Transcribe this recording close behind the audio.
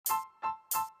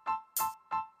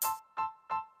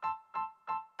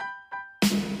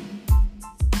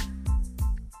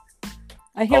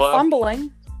I hear Hello?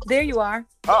 fumbling. There you are.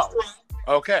 Oh,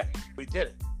 okay. We did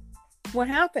it. What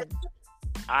happened?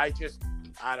 I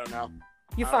don't know.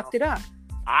 You I don't fucked it up.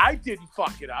 I didn't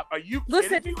fuck it up. Are you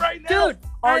Listen, kidding me right now? Dude,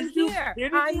 Are I'm you here.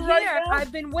 kidding I'm me right here. now?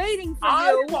 I've been waiting for I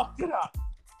you. fucked it up.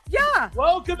 Yeah.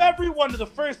 Welcome everyone to the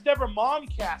first ever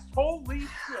Momcast. Holy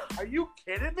shit. Are you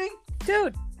kidding me?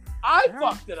 Dude, I All right.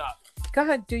 fucked it up. go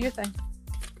ahead. Do your thing.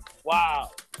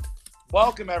 Wow.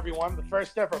 Welcome everyone to the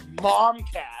first ever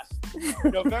Momcast.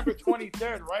 November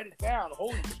 23rd. Write it down.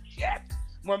 Holy shit.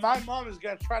 When my mom is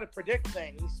going to try to predict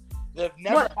things that have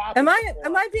never What? happened before.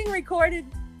 Am I being recorded?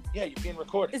 Yeah, you're being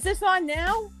recorded. Is this on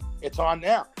now? It's on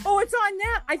now. Oh, it's on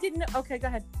now. I didn't know. Okay, go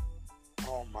ahead.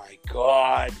 Oh my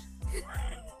god.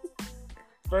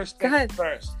 First Go things ahead.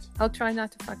 first. I'll try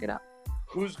not to fuck it up.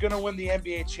 Who's going to win the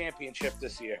NBA championship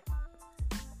this year?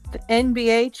 The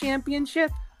NBA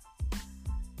championship?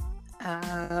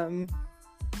 I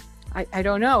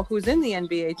don't know. Who's in the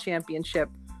NBA championship?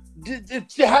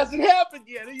 It hasn't happened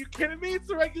yet. Are you kidding me? It's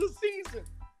the regular season.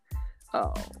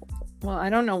 Oh, well, I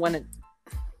don't know when it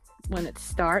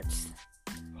starts.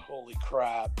 Holy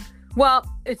crap. Well,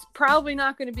 it's probably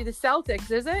not going to be the Celtics,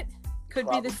 is it? Could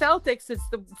Probably. be the Celtics. It's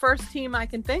the first team I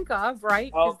can think of,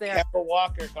 right? Oh, Kemba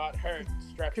Walker got hurt.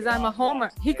 Because I'm a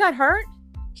homer. He got hurt?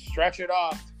 Stretch it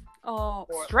off. Oh,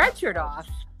 Or- stretch it off.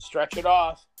 Stretch it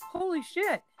off. Holy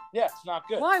shit. Yeah, it's not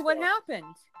good. Why? What So,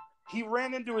 happened? He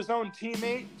ran into his own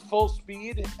teammate full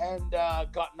speed and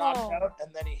got knocked Oh. out,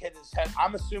 and then he hit his head.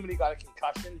 I'm assuming he got a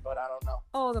concussion, but I don't know.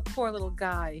 Oh, the poor little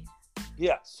guy.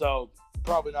 Yeah, so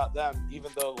probably not them.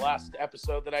 Even though last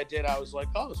episode that I did, I was like,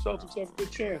 oh, the Celtics have a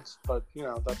good chance. But,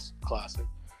 that's classic.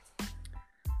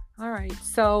 All right.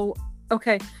 So,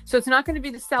 okay. So it's not going to be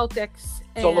the Celtics.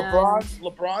 So and...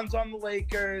 LeBron's on the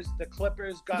Lakers. The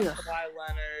Clippers got Ugh. Kawhi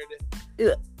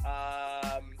Leonard.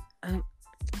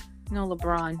 No,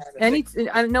 LeBron. trying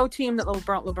to No team that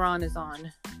LeBron is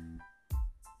on.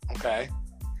 Okay.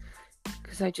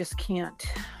 Because I just can't.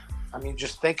 I mean,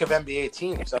 just think of NBA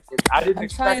teams. I didn't I'm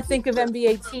expect trying to think it of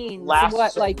NBA teams. last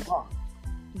What, so like long.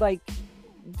 like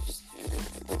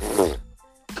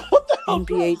What the hell?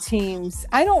 NBA teams?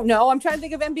 I don't know. I'm trying to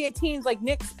think of NBA teams like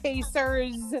Knicks,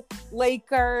 Pacers,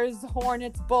 Lakers,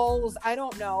 Hornets, Bulls. I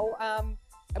don't know.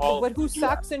 All But of who them,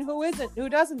 sucks and who isn't? Who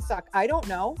doesn't suck? I don't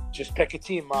know. Just pick a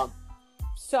team, Mom.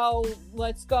 So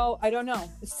let's go. I don't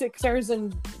know. The Sixers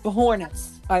and the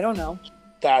Hornets. I don't know.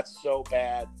 That's so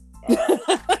bad. All right.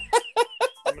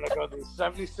 I'm going to go the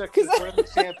 76ers win the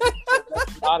championship.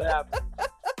 That's not happening.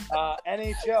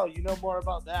 NHL, you know more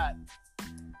about that.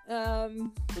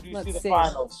 Who do you Let's see the see.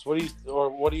 finals? What do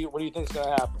you think is going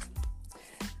to happen?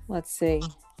 Let's see.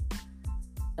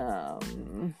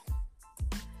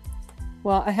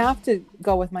 Well, I have to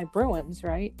go with my Bruins,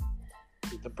 right?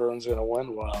 Think the Bruins are going to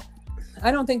win? Wow.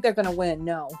 I don't think they're going to win.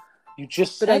 No, You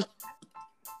just but said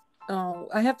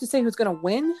I have to say who's going to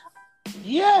win.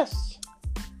 yes.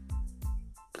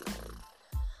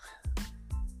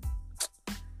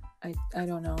 I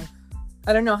don't know.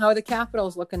 I don't know. How are the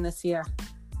Capitals looking this year?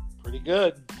 Pretty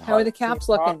good. How are the Caps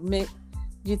looking? Do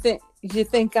you think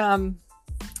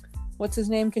what's his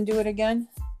name can do it again?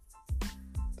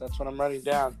 That's what I'm writing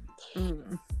down.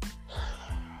 Mm.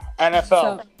 NFL.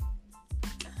 So,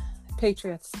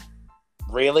 Patriots.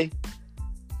 Really?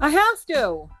 I have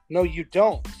to. No, you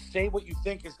don't. Say what you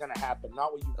think is going to happen,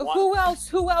 not what you want.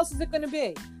 Who else is it going to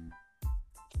be?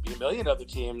 Be a million other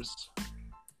teams.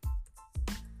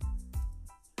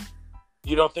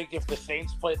 You don't think if the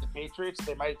Saints played the Patriots,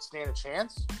 they might stand a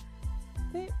chance?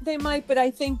 They might, but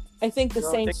I think the You don't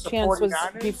Saints' think the chance was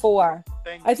 49ers? before.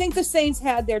 I think the Saints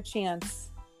had their chance.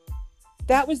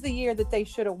 That was the year that they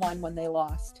should have won when they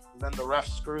lost. Then the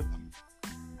refs screwed them.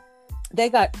 They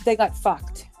got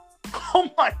fucked. Oh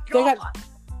my god!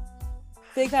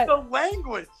 They got the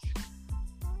language.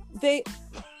 they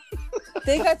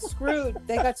got screwed.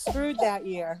 They got screwed that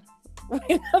year.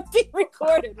 I'm being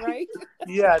recorded, right?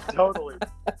 Yeah, totally.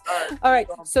 All right.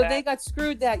 Going So back. they got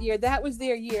screwed that year. That was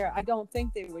their year. I don't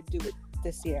think they would do it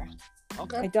this year. I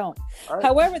Okay. don't. All right.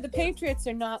 However, the Patriots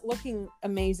are not looking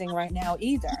amazing right now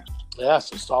either. Yeah,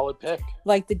 it's a solid pick.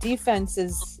 Like the defense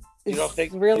is You don't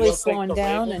think really you don't think slowing the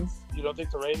down, Ravens- you don't think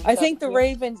the Ravens? and I think have the a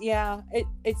chance?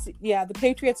 Ravens. Yeah, the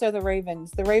Patriots are the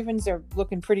Ravens. The Ravens are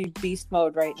looking pretty beast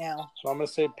mode right now. So I'm gonna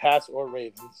say Pats or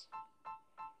Ravens.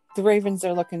 The Ravens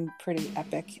are looking pretty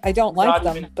epic. I don't like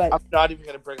them, but I'm not even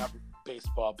gonna bring up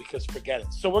baseball because forget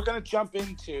it. So we're gonna jump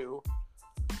into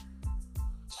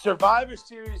Survivor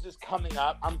Series is coming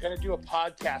up. I'm going to do a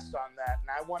podcast on that, and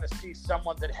I want to see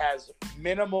someone that has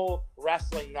minimal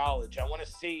wrestling knowledge. I want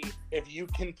to see if you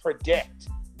can predict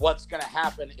what's going to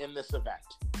happen in this event.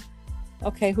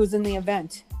 Okay, who's in the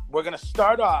event? We're going to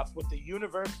start off with the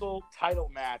Universal title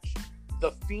match.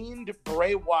 The Fiend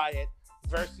Bray Wyatt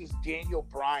versus Daniel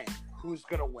Bryan. Who's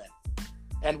going to win?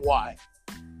 And why?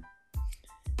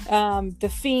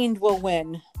 The Fiend will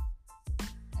win.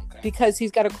 Okay. Because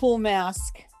he's got a cool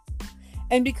mask.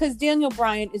 And because Daniel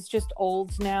Bryan is just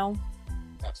old now.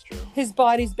 That's true. His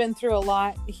body's been through a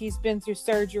lot. He's been through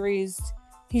surgeries.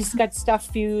 He's got stuff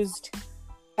fused.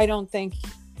 I don't think...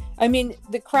 I mean,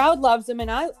 the crowd loves him,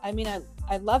 and I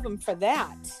love him for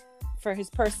that, for his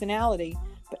personality,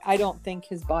 but I don't think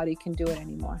his body can do it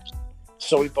anymore.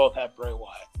 So we both have Bray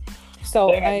Wyatt.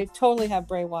 So I totally have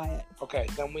Bray Wyatt. Okay,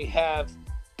 then we have...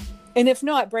 And if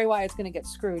not, Bray Wyatt's going to get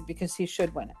screwed because he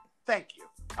should win it. Thank you.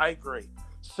 I agree.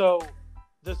 So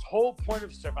this whole point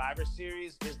of Survivor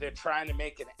Series is they're trying to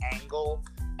make an angle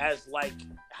as like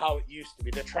how it used to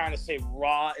be. They're trying to say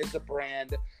Raw is a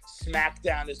brand,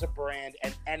 SmackDown is a brand,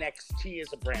 and NXT is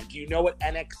a brand. Do you know what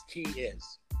NXT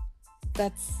is?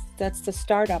 That's the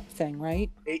startup thing, right?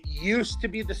 It used to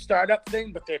be the startup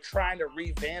thing, but they're trying to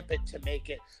revamp it to make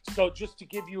it. So just to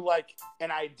give you like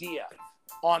an idea,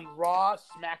 on Raw,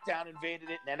 SmackDown invaded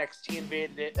it and NXT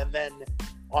invaded it, and then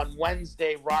on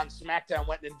Wednesday, Raw and SmackDown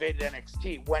went and invaded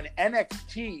NXT. When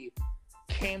NXT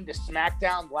came to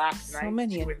SmackDown last night... So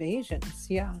many invasions,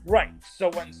 yeah. Right. So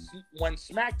when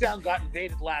SmackDown got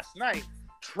invaded last night,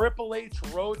 Triple H,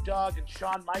 Road Dogg, and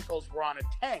Shawn Michaels were on a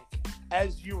tank,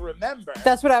 as you remember.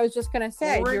 That's what I was just going to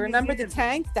say. Do you remember the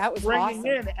tank? That was awesome.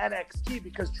 Bringing in NXT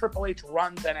because Triple H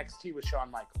runs NXT with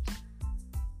Shawn Michaels.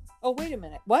 Oh, wait a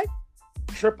minute. What?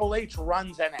 Triple H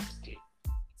runs NXT.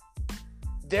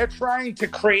 They're trying to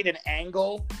create an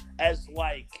angle as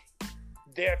like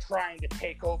they're trying to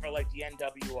take over like the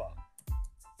NWO.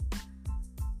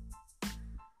 Do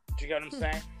you get what I'm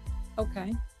saying?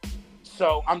 Okay.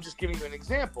 So I'm just giving you an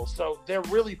example. So they're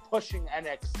really pushing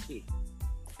NXT.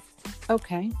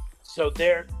 Okay. So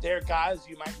they're guys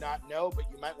you might not know, but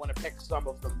you might want to pick some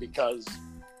of them because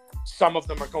some of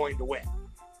them are going to win.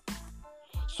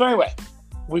 So anyway,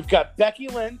 we've got Becky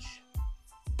Lynch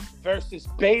versus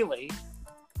Bayley.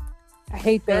 I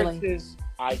hate Bayley.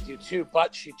 I do too,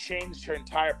 but she changed her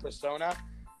entire persona.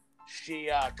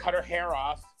 She cut her hair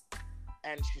off,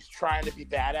 and she's trying to be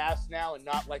badass now and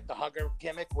not like the hugger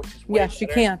gimmick, which is way better. She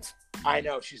can't. I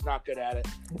know, she's not good at it.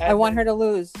 And I want her to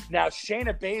lose. Now,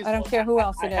 Shayna Baszler. I don't care who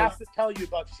else it is. I have to tell you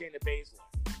about Shayna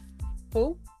Baszler.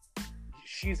 Who?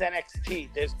 She's NXT.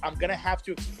 I'm going to have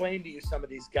to explain to you some of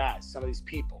these guys, some of these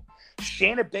people.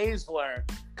 Shayna Baszler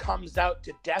comes out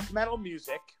to death metal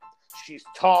music. She's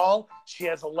tall. She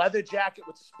has a leather jacket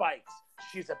with spikes.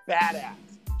 She's a badass.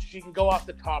 She can go off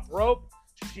the top rope.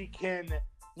 She can,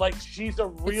 like, she's a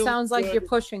real. It sounds like you're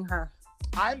pushing her.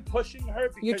 I'm pushing her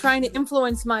because you're trying to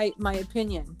influence my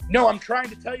opinion. No, I'm trying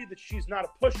to tell you that she's not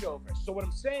a pushover. So what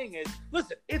I'm saying is,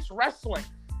 listen, it's wrestling.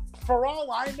 For all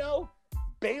I know,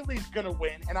 Bayley's going to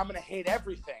win, and I'm going to hate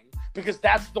everything because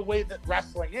that's the way that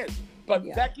wrestling is. But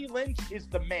Becky Lynch is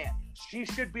the man. She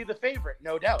should be the favorite,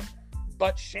 no doubt.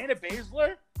 But Shayna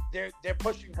Baszler, they're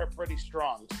pushing her pretty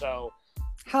strong. So,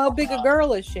 how big a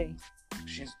girl is she?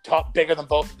 She's bigger than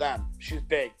both of them. She's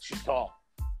big. She's tall.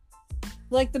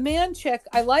 Like the man chick,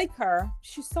 I like her.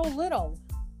 She's so little.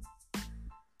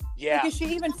 Yeah. Like, is she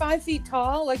even 5 feet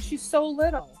tall? Like, she's so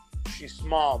little. She's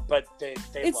small, but they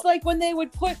it's like when they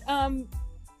would put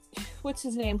what's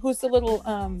his name? Who's the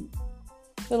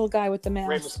little guy with the mask?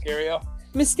 Rey Mysterio.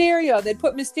 Mysterio. They'd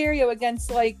put Mysterio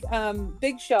against like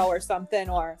Big Show or something,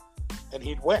 and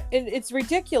he'd win. It's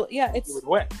ridiculous. Yeah, he would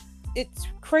win. It's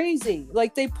crazy.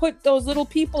 Like they put those little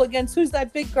people against who's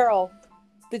that big girl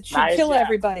that should kill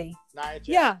everybody? Nia Jax.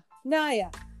 Yeah, Nia.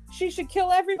 She should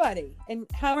kill everybody. And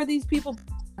how are these people?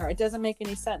 It doesn't make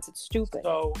any sense. It's stupid.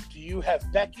 So, do you have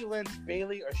Becky Lynch,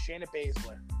 Bayley, or Shayna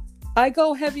Baszler? I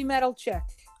go heavy metal chick.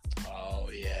 Oh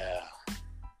yeah.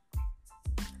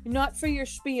 Not for your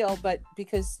spiel, but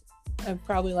because I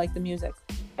probably like the music.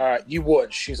 All right, you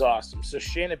would. She's awesome. So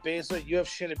Shayna Baszler, you have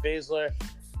Shayna Baszler.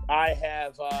 I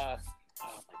have. Oh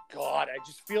my God, I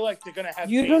just feel like they're gonna have.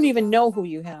 You don't even know who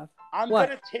you have. I'm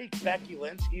gonna take Becky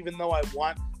Lynch, even though I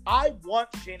want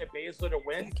Shayna Baszler to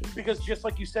win because just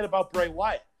like you said about Bray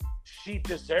Wyatt, she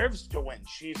deserves to win.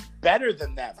 She's better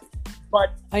than them.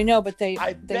 But I know, but they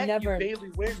bet never. You Bayley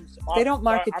wins. They don't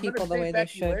market people the way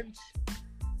Becky they should. Lynch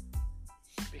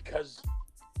because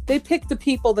they pick the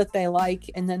people that they like,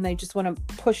 and then they just want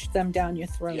to push them down your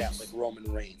throat. Yeah, like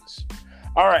Roman Reigns.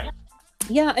 All right.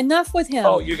 Yeah, enough with him.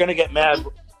 Oh, you're gonna get mad.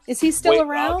 Is he still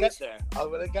around? I'll get there.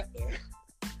 I'm gonna get there.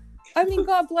 I mean,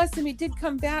 God bless him. He did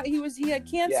come back. He had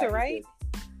cancer, right?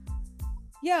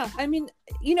 Yeah. I mean,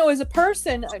 as a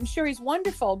person, I'm sure he's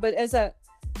wonderful, but as a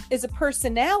is a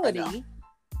personality,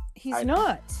 he's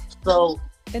not. So,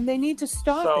 and they need to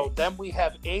stop it. Then we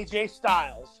have AJ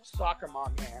Styles, soccer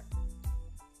mom man.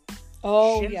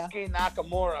 Oh, Shinsuke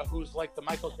Nakamura, who's like the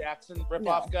Michael Jackson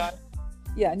ripoff guy.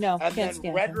 Yeah, no. And then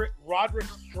Roderick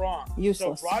Strong.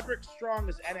 Useless. So Roderick Strong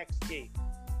is NXT.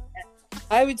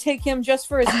 I would take him just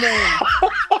for his name.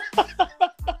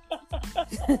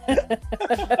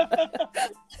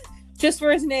 Just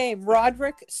for his name,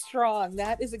 Roderick Strong.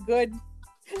 That's a good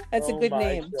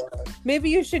name. God. Maybe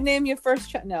you should name your first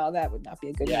child. No, that would not be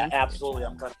a good name. Yeah, absolutely.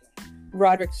 I'm gonna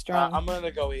Roderick Strong. I'm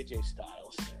gonna go AJ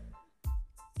Styles.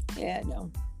 Yeah,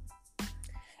 no.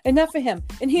 Enough of him.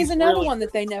 And he's another really one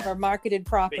that they never marketed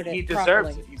properly. He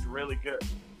deserves it. He's really good.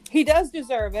 He does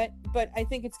deserve it, but I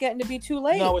think it's getting to be too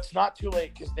late. No, it's not too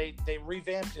late because they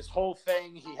revamped his whole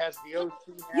thing. He has the OC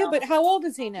now. Yeah, but how old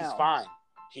is he now? He's fine.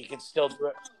 He can still do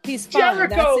it. He's fine.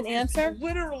 Jericho That's an answer.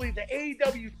 Literally the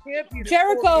AEW champion.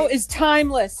 Jericho is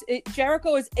timeless.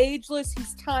 Jericho is ageless.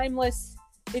 He's timeless.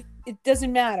 It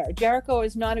doesn't matter. Jericho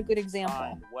is not a good example.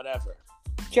 Fine, whatever.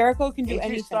 Jericho can do AJ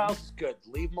anything. Styles is good.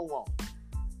 Leave him alone.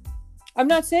 I'm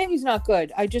not saying he's not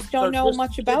good. I just don't know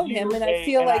much about him, and I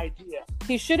feel like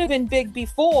he should have been big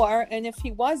before, and if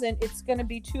he wasn't, it's going to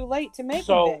be too late to make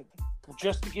him big.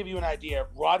 Just to give you an idea,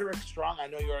 Roderick Strong, I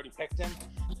know you already picked him.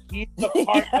 He's the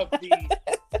part of the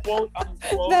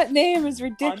quote-unquote... That name is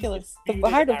ridiculous. The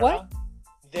part of what?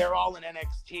 They're all in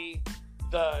NXT.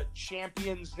 The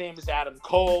champion's name is Adam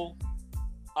Cole.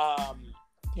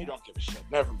 You don't give a shit.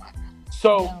 Never mind.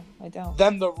 So no, I don't.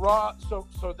 Then the Raw. So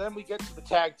then we get to the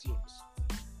tag teams.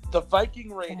 The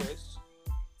Viking Raiders,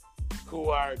 who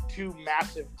are two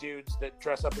massive dudes that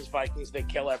dress up as Vikings. They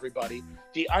kill everybody.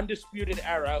 The Undisputed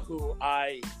Era, who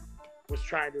I was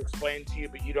trying to explain to you,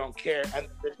 but you don't care. And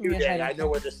the New Day. I know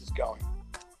where this is going.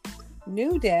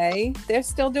 New Day. They're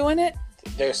still doing it.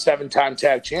 They're 7-time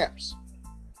tag champs.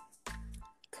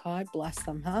 God bless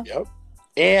them, huh? Yep.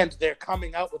 And they're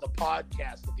coming out with a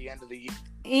podcast at the end of the year.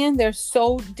 And they're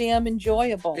so damn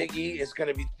enjoyable. Big E is going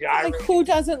to be gyrating. Like, who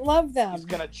doesn't love them? He's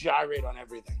going to gyrate on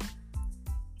everything.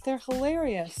 They're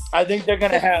hilarious. I think they're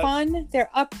going to have fun. They're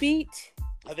upbeat.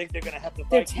 I think they're going to have the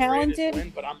They're Viking talented. Raiders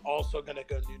win, but I'm also going to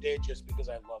go New Day just because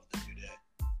I love the New Day.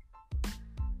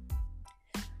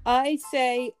 I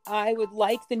say I would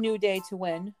like the New Day to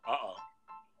win. Uh-oh.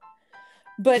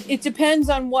 But it depends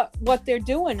on what they're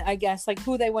doing, I guess, like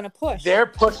who they want to push. They're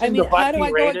pushing the Viking how do I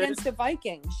Raiders go against the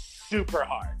Vikings? Super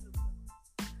hard.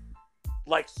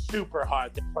 Like, super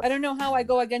hard. I don't know how I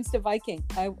go against a Viking.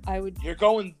 I would. You're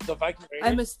going the Viking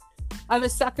Raiders? I'm a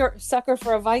sucker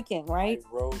for a Viking, right?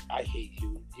 I hate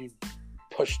you. You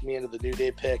pushed me into the New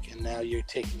Day pick, and now you're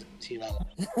taking the team out.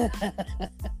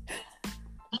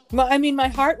 I mean, my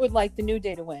heart would like the New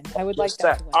Day to win. I would like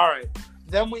that to win. All right.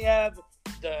 Then we have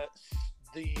the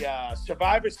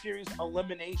Survivor Series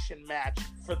elimination match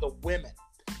for the women.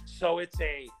 So it's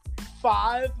a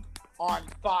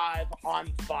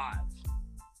 5-on-5-on-5.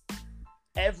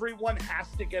 Everyone has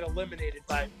to get eliminated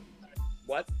by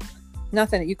what?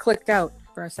 Nothing. You clicked out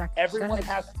for a second. Everyone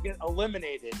has to get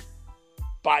eliminated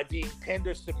by being pinned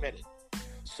or submitted.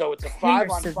 So it's a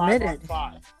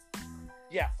 5-on-5-on-5.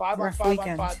 Yeah,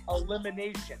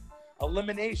 5-on-5-on-5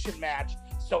 elimination match.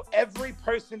 So every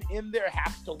person in there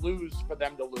has to lose for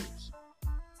them to lose.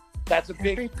 That's a big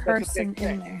thing. Every person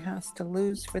in there has to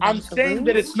lose for them to lose? I'm saying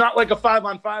that it's not like a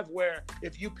 5-on-5 where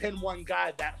if you pin one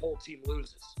guy, that whole team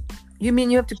loses. You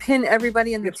mean you have to pin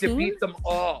everybody in the team? You have to beat them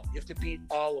all. You have to beat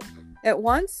all of them. At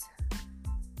once?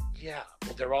 Yeah.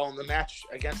 Well, they're all in the match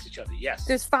against each other. Yes.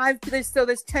 There's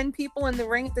 10 people in the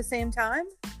ring at the same time?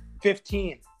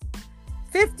 15.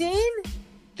 15?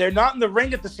 They're not in the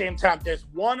ring at the same time. There's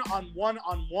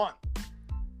 1-on-1-on-1.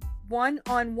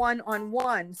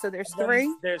 1-on-1-on-1. So there's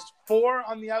 3? There's 4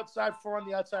 on the outside, 4 on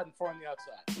the outside, and 4 on the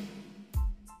outside.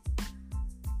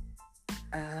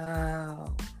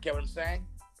 Oh. Get what I'm saying?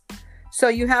 So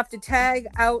you have to tag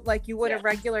out like you would a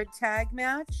regular tag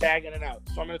match? Tag in and out.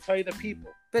 So I'm going to tell you the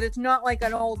people. But it's not like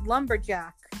an old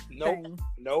lumberjack thing.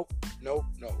 Nope.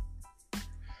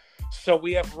 So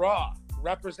we have Raw.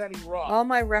 Representing Raw. All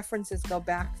my references go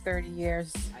back 30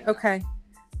 years. Okay.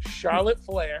 Charlotte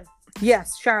Flair.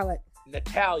 Yes, Charlotte.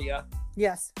 Natalya.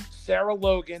 Yes. Sarah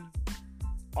Logan.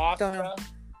 Asuka.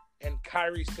 And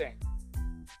Kairi Singh.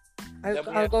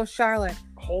 I'll go Charlotte.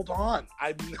 Hold on.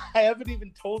 I haven't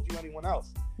even told you anyone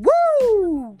else.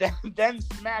 Woo! Then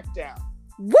SmackDown.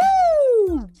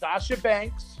 Woo! Sasha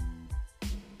Banks.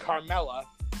 Carmella.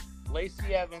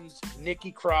 Lacey Evans,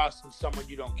 Nikki Cross, and someone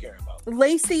you don't care about.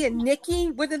 Lacey and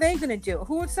Nikki? What are they going to do?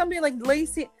 Who would somebody like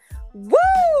Lacey?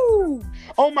 Woo!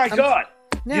 Oh, my God.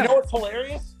 No. You know what's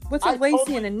hilarious? What's a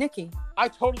Lacey and a Nikki? I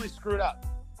totally screwed up.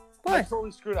 What? I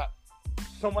totally screwed up.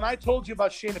 So when I told you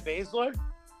about Shayna Baszler,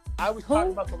 I was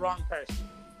talking about the wrong person.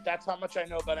 That's how much I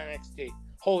know about NXT.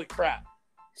 Holy crap.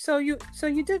 So you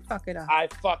did fuck it up. I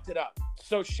fucked it up.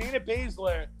 So Shayna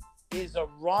Baszler is a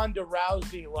Ronda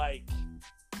Rousey like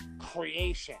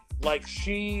creation. Like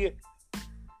she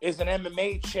is an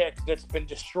MMA chick that's been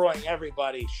destroying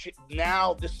everybody.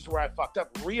 Now this is where I fucked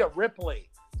up. Rhea Ripley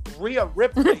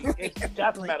is a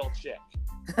death metal chick.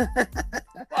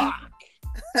 Fuck.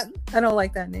 I don't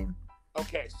like that name.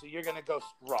 Okay, so you're gonna go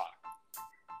Raw.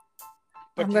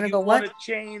 But I'm gonna go want what? to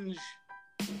change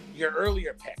your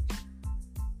earlier pick?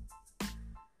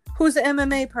 Who's the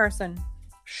MMA person?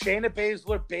 Shayna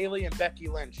Baszler, Bayley, and Becky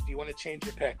Lynch. Do you want to change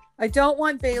your pick? I don't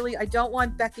want Bayley. I don't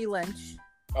want Becky Lynch.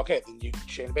 Okay, then you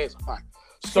Shayna Baszler. Fine.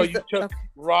 So you took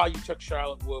Raw. You took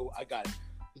Charlotte. Woo. I got it.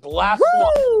 The last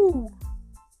one.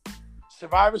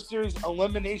 Survivor Series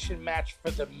elimination match for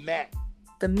the men.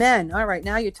 The men. All right,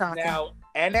 now you're talking. Now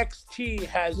NXT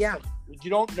has. You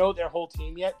don't know their whole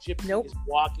team yet. Gypsy is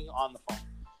walking on the phone.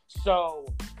 So,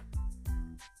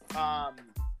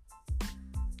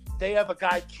 they have a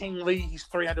guy, King Lee. He's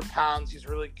 300 pounds. He's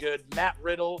really good. Matt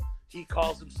Riddle. He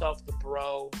calls himself the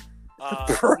Bro.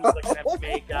 He's like an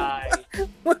MMA guy.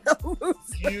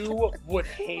 You would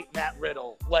hate Matt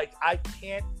Riddle. Like, I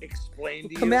can't explain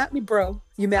to you. Come at me, bro.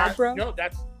 You mad, bro? No,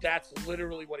 that's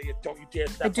literally what he is. Don't you dare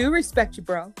step I do respect you,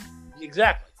 bro.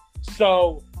 Exactly.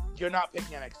 So, you're not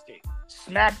picking NXT.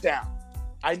 SmackDown.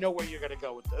 I know where you're going to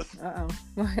go with this. Uh-oh.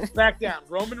 SmackDown.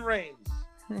 Roman Reigns.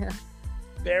 Yeah.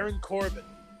 Baron Corbin.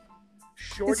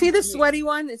 Is he the sweaty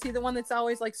one? Is he the one that's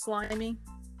always like slimy?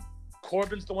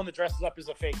 Corbin's the one that dresses up as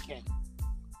a fake king.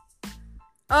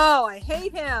 Oh, I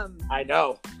hate him. I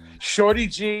know. Shorty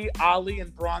G, Ali,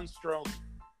 and Braun Strowman.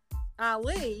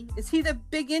 Ali? Is he the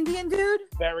big Indian dude?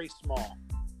 Very small.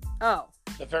 Oh.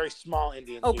 The very small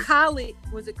Indian dude. Oh, Kali.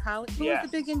 Was it Kali? Who was the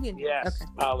big Indian dude? Yes,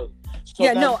 okay. Ali. So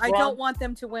I don't want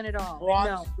them to win at all.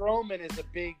 Braun Strowman is a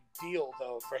big deal,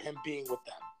 though, for him being with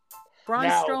them. Braun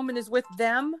Strowman is with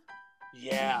them?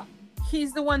 Yeah.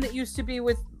 He's the one that used to be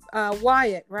with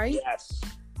Wyatt, right?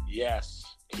 Yes.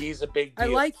 He's a big deal. I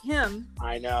like him.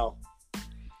 I know.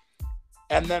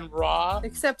 And then Raw.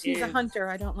 Except he's a hunter.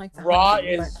 I don't like the Raw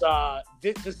hunting, is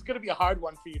this is going to be a hard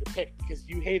one for you to pick because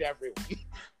you hate everyone.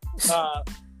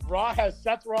 Raw has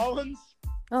Seth Rollins.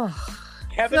 Oh,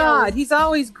 Kevin God, Owens, he's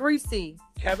always greasy.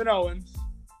 Kevin Owens.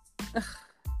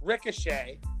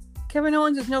 Ricochet. Kevin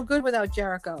Owens is no good without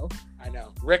Jericho. I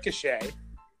know. Ricochet.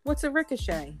 What's a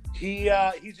Ricochet? He's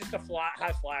just a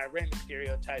high flyer, Rey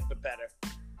Mysterio type, but better.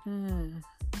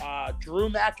 Drew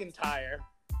McIntyre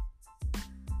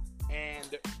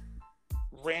and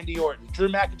Randy Orton. Drew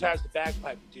McIntyre's the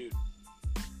bagpipe dude.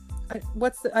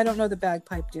 I don't know the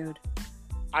bagpipe dude.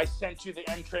 I sent you the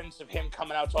entrance of him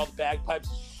coming out to all the bagpipes,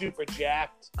 super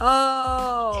jacked.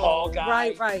 Oh, tall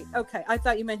guy. Right. Okay, I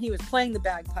thought you meant he was playing the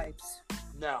bagpipes.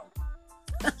 No.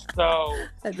 So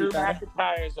Drew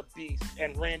McIntyre is a beast,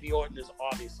 and Randy Orton is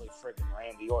obviously friggin'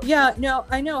 Randy Orton. Yeah, no,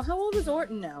 I know. How old is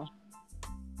Orton now?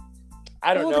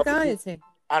 I don't know. How old a guy is he?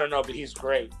 I don't know, but he's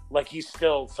great. Like, he's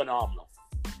still phenomenal.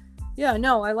 Yeah,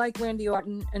 no, I like Randy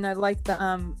Orton, and I like the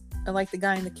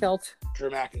guy in the kilt, Drew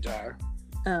McIntyre.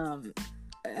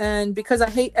 And because I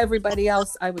hate everybody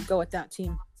else, I would go with that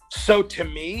team. So to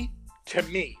me,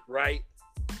 right?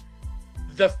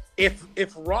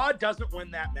 If Raw doesn't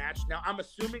win that match, now I'm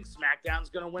assuming SmackDown's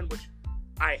going to win, which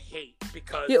I hate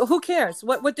because who cares?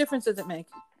 What difference does it make?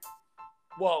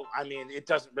 Well, I mean, it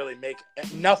doesn't really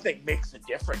nothing makes a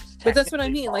difference. But that's what I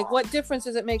mean. Like, what difference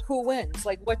does it make who wins?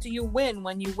 Like, what do you win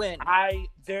when you win?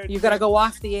 You got to go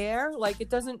off the air? Like, it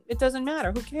doesn't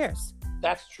matter. Who cares?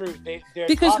 That's true.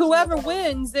 Because whoever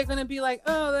wins, they're going to be like,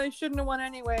 oh, they shouldn't have won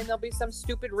anyway. And there'll be some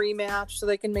stupid rematch so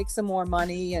they can make some more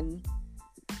money. And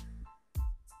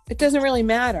it doesn't really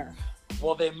matter.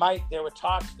 Well, there were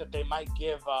talks that they might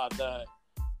give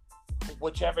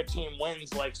whichever team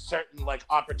wins like certain like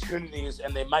opportunities,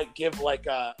 and they might give like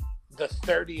the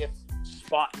 30th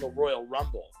spot in the Royal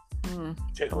Rumble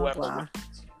to whoever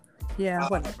wins. Yeah,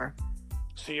 whatever.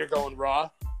 So you're going Raw?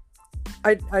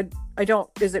 I don't.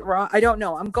 Is it Raw? I don't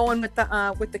know. I'm going with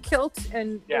the kilt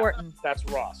and Orton. That's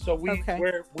Raw. So we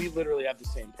literally have the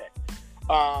same pick.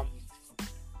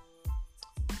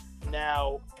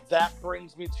 Now that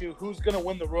brings me to who's going to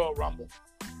win the Royal Rumble.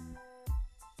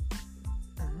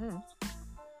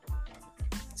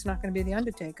 It's not going to be The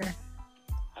Undertaker.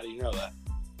 How do you know that?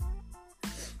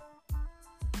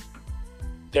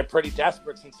 They're pretty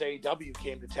desperate since AEW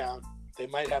came to town. They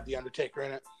might have The Undertaker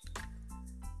in it.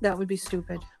 That would be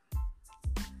stupid.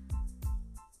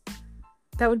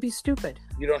 That would be stupid.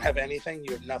 You don't have anything.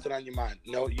 You have nothing on your mind.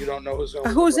 No, you don't know who's in.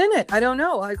 Who's in it? I don't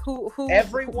know. Like who?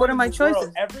 Everyone. What are my choices?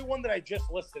 Everyone that I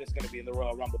just listed is going to be in the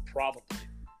Royal Rumble, probably.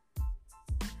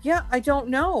 Yeah, I don't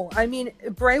know. I mean,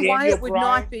 Bray Wyatt would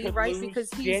not be, right?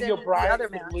 Because he's Daniel in Bryan the other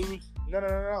match.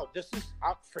 No. This is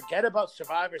forget about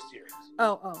Survivor Series.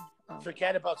 Oh.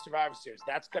 Forget about Survivor Series.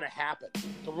 That's going to happen.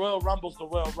 The Royal Rumble's the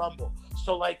Royal Rumble.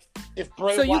 So, like, if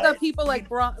Bray Wyatt... So you got people like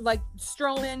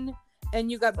Strowman, and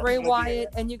you got Bray Wyatt,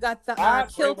 and you got the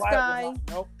Kilt guy.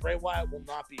 Nope, Bray Wyatt will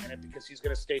not be in it because he's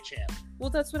going to stay champ. Well,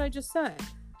 that's what I just said.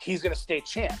 He's going to stay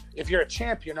champ. If you're a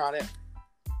champ, you're not in.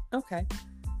 Okay.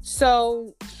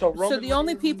 So the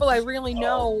only people I really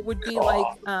know would be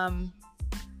Roman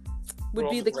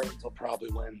Reigns will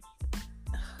probably win.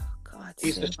 God,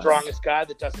 he's the strongest guy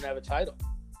that doesn't have a title.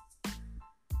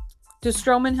 Does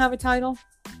Strowman have a title?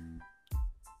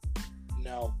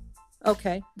 No.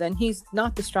 Okay, then he's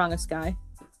not the strongest guy.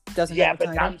 Doesn't have a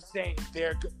title. Yeah, but I'm saying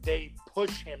they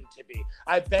push him to be.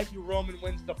 I bet you Roman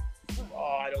wins the.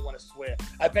 Oh, I don't want to swear.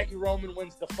 I bet you Roman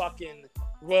wins the fucking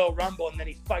Royal Rumble and then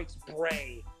he fights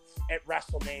Bray at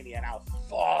WrestleMania. Now,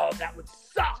 that would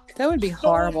suck. That would be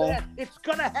horrible. Bad. It's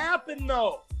gonna happen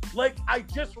though. Like, I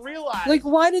just realized. Like,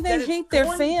 why do they hate their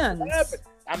fans?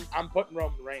 I'm putting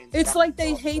Roman Reigns. It's like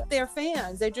they hate their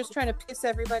fans. They're just trying to piss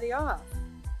everybody off.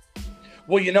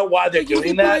 Well, you know why they're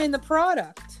doing that? Buying the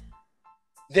product.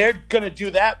 They're gonna do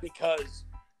that because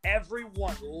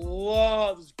everyone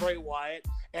loves Bray Wyatt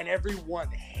and everyone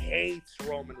hates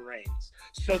Roman Reigns.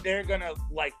 So they're gonna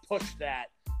push that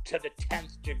to the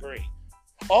 10th degree.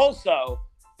 Also,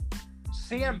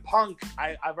 CM Punk,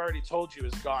 I've already told you,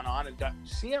 has gone on and done.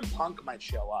 CM Punk might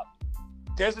show up.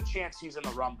 There's a chance he's in the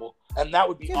Rumble, and that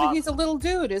would be awesome. But he's a little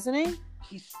dude, isn't he?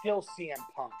 He's still CM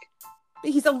Punk.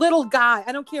 He's a little guy.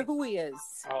 I don't care who he is.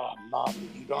 Oh, Mom,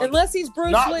 you don't. Unless he's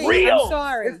Bruce Lee. Real. I'm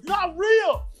sorry. It's not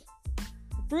real.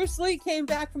 Bruce Lee came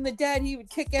back from the dead. He would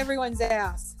kick everyone's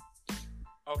ass.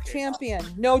 Okay. Champion.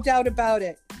 No doubt about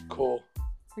it. Cool.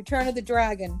 Return of the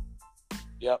Dragon.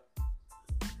 Yep.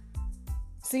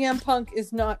 CM Punk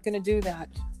is not going to do that.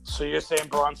 So you're saying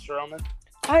Braun Strowman?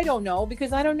 I don't know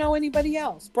because I don't know anybody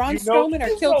else. Braun Strowman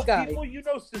or Kilt guy? People, you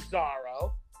know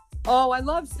Cesaro. Oh, I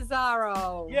love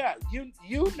Cesaro. Yeah, you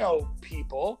know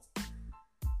people.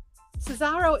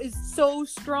 Cesaro is so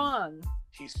strong.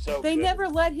 He's so They good. never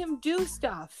let him do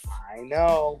stuff. I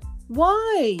know.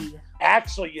 Why?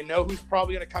 Actually, you know who's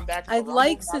probably going to come back? I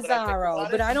like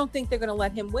Cesaro, but I don't think they're going to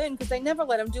let him win because they never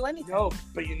let him do anything. No,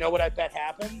 but you know what I bet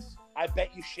happens? I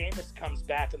bet you Sheamus comes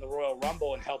back in the Royal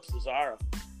Rumble and helps Cesaro.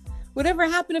 Whatever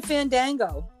happened to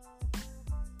Fandango?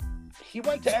 He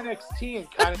went to NXT and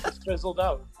kind of just fizzled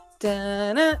out.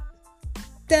 Da-na,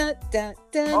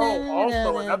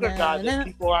 also another guy that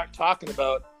people aren't talking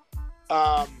about.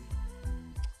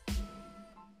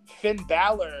 Finn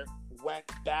Balor went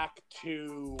back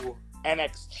to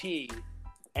NXT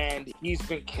and he's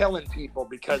been killing people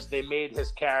because they made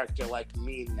his character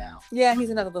mean now. Yeah, he's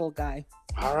another little guy.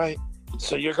 All right.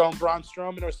 So you're going Braun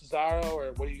Strowman or Cesaro,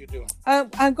 or what are you doing?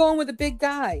 I'm going with a big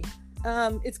guy.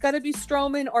 It's got to be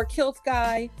Strowman or Kilt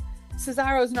guy.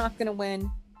 Cesaro's not going to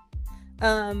win.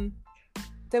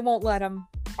 They won't let him.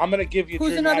 I'm going to give you.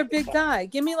 Who's another big guy?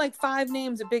 Give me 5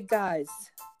 names of big guys.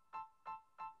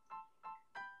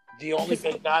 The only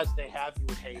big guys they have, you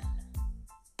would hate.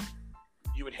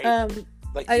 You would hate.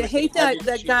 I hate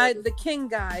that guy, the King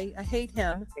guy. I hate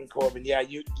him. King Corbin, yeah.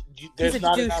 He's a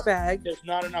douchebag. There's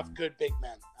not enough good big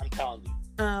men. I'm telling you.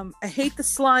 I hate the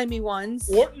slimy ones.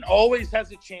 Orton always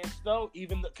has a chance, though,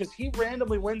 even because he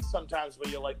randomly wins sometimes. Where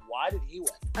you're like, why did he win?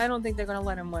 I don't think they're going to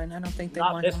let him win. I don't think they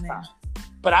not want this him time. there.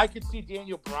 But I could see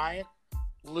Daniel Bryan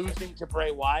losing to Bray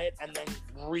Wyatt and then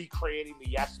recreating the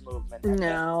Yes movement.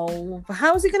 No,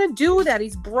 how is he going to do that?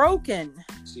 He's broken.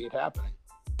 See it happening.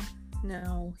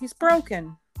 No, he's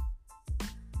broken.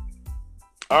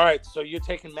 All right, so you're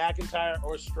taking McIntyre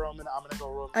or Strowman. I'm going to go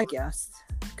Roman. I guess,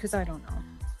 because I don't know.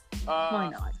 Why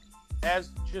not? I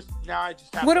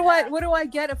just have. What do I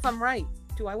get if I'm right?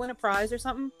 Do I win a prize or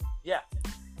something? Yeah.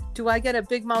 Do I get a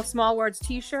Big Mouth Small Words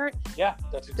T-shirt? Yeah,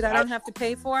 that's exactly. That I don't have to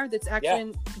pay for. That's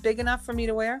actually big enough for me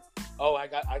to wear. Oh, I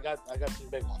got some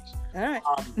big ones. All right.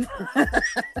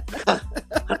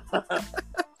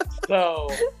 So,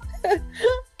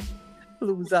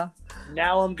 loser.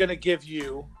 Now I'm gonna give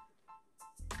you.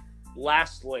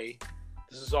 Lastly,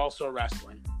 this is also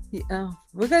wrestling. Yeah,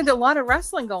 we're gonna do a lot of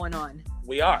wrestling going on.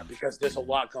 We are because there's a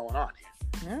lot going on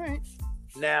here. All right.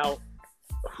 Now,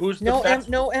 who's the best?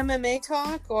 No MMA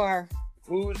talk or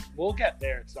We'll get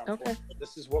there at some point.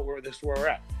 This is where we're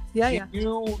at. Yeah.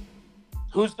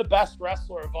 Who's the best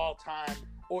wrestler of all time,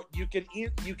 or you can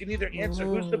either answer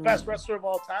who's the best wrestler of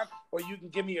all time, or you can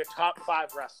give me your top 5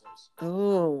 wrestlers.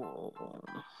 Oh.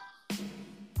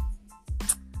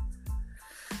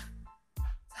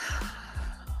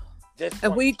 Are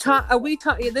we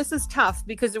talking? This is tough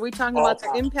because are we talking about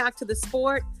their impact to the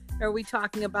sport, or are we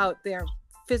talking about their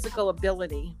physical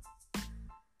ability,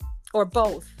 or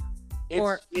both?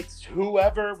 It's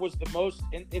whoever was the most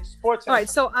in it's sports. All right,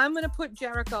 so I'm going to put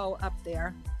Jericho up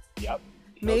there. Yep.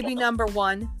 Maybe number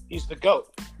 1. He's the GOAT.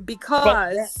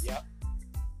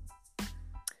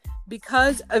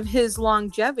 Because of his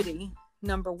longevity,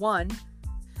 number 1,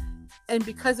 and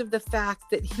because of the fact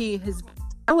that he has been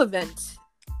relevant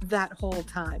that whole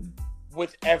time.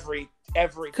 With every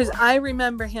because I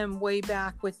remember him way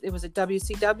back with it was a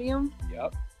WCW.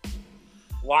 Yep.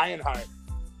 Lionheart.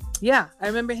 Yeah, I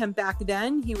remember him back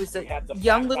then. He was a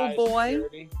young little boy.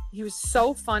 Security. He was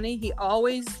so funny. He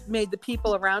always made the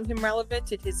people around him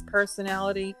relevant. And his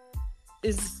personality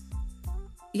is,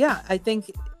 I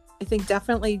think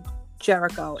definitely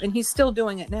Jericho, and he's still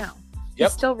doing it now. Yep.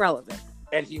 He's still relevant.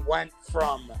 And he went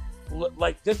from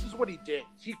this is what he did.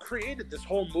 He created this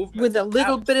whole movement with a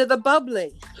little bit of the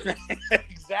bubbly.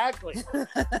 Exactly.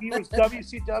 He was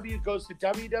WCW, goes to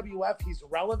WWF. He's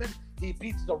relevant. He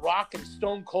beats The Rock and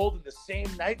Stone Cold in the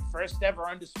same night, first ever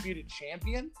undisputed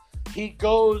champion. He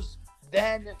goes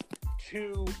then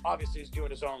to, obviously he's doing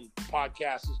his own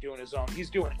podcast. He's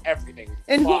doing everything.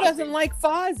 And who doesn't like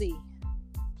Fozzy?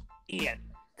 Ian.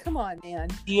 Come on, man.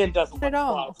 Ian doesn't like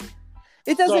Fozzy.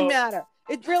 It doesn't matter.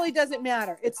 It really doesn't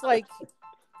matter. It's like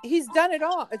he's done it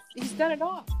all.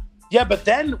 Yeah, but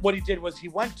then what he did was he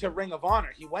went to Ring of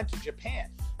Honor. He went to Japan,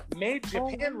 made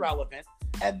Japan relevant,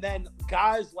 and then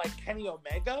guys like Kenny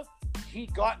Omega, he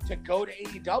got to go to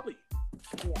AEW.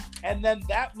 Yeah. And then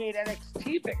that made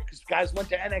NXT bigger because guys went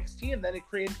to NXT, and then it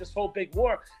created this whole big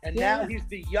war. And now he's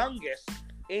the youngest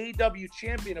AEW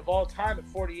champion of all time at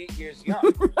 48 years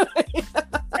young.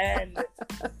 And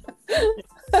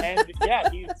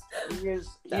he is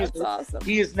awesome.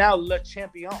 He is now Le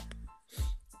Champion.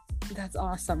 That's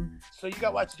awesome. So you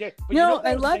got what today?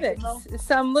 I love it. Though?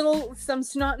 Some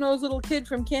snot-nosed little kid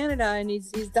from Canada, and he's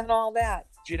done all that.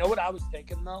 Do you know what I was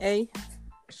thinking though?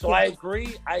 So I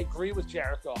agree with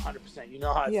Jericho 100%. You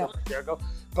know how I feel with Jericho.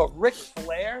 But Ric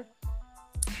Flair,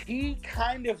 he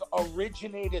kind of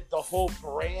originated the whole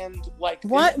brand.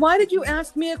 Why did you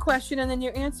ask me a question and then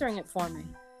you're answering it for me?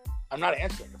 I'm not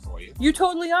answering it for you. You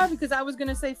totally are, because I was going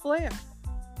to say Flair.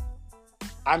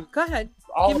 Go ahead.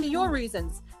 Give me your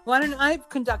reasons. Why don't I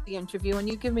conduct the interview and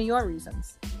you give me your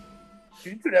reasons?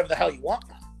 You can do whatever the hell you want.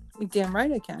 You're damn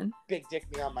right I can. Big dick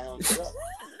me on my own show.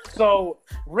 So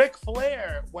Ric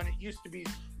Flair, when it used to be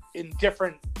in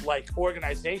different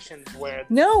organizations where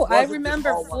I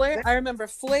remember Flair. I remember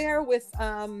Flair with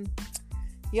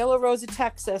Yellow Rose of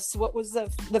Texas. What was the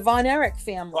Von Erich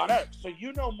family? Von Erich. So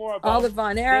you know more about all the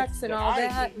Von Erichs and all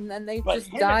that, and then they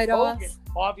just died off.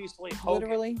 Obviously, Hogan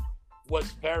literally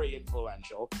was very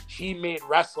influential. He made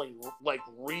wrestling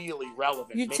really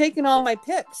relevant. You're taking all my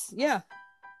picks, yeah.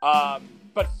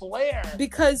 But Flair,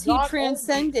 because he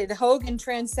transcended. Hogan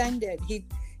transcended.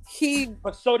 He.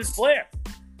 But so did Flair.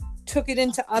 Took it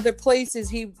into other places.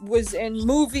 He was in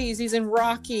movies. He's in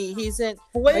Rocky. He's in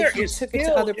Flair. He took it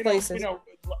to other places.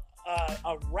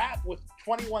 A rap with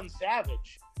 21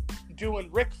 Savage doing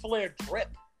Ric Flair drip.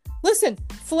 Listen,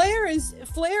 Flair is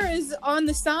on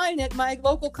the sign at my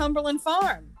local Cumberland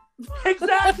farm.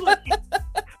 Exactly.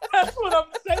 That's what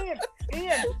I'm saying.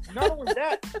 And not only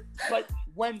that, but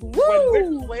when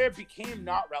Ric Flair became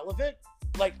not relevant,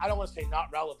 I don't want to say not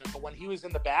relevant, but when he was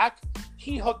in the back,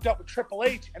 he hooked up with Triple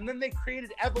H, and then they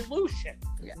created Evolution,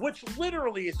 which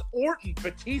literally is Orton,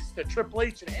 Batista, Triple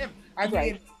H, and him. I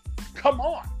mean, come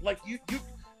on.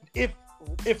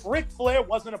 If Ric Flair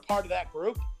wasn't a part of that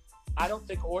group, I don't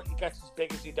think Orton gets as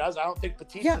big as he does. I don't think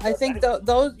Batista. Yeah, I think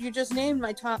those you just named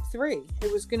my top 3.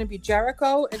 It was going to be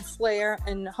Jericho and Flair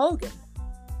and Hogan.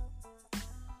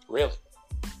 Really?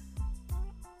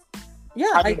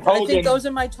 Yeah, I think those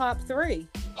are my top 3.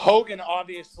 Hogan,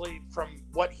 obviously, from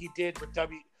what he did with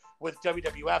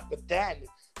WWF, but then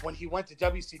when he went to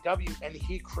WCW and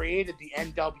he created the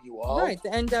NWO. Right, the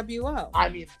NWO. I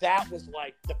mean, that was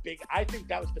I think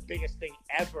that was the biggest thing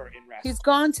ever in wrestling. He's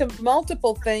gone to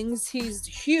multiple things. He's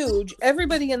huge.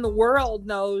 Everybody in the world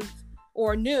knows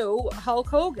or knew Hulk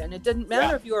Hogan. It didn't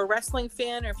matter if you were a wrestling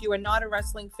fan or if you were not a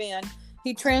wrestling fan.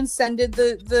 He transcended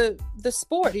the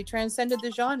sport. He transcended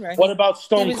the genre. What about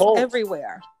Stone Cold? He was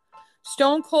everywhere.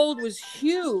 Stone Cold was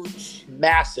huge.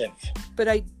 Massive. But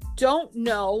I don't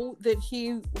know that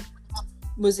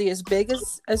was he as big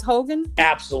as Hogan?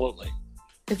 Absolutely.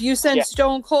 If you send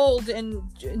Stone Cold in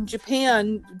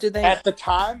Japan, do they? At the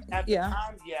time, yeah.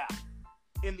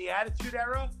 In the Attitude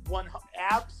Era,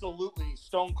 absolutely,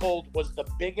 Stone Cold was the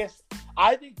biggest.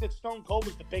 I think that Stone Cold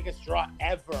was the biggest draw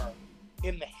ever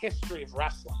in the history of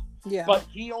wrestling. Yeah. But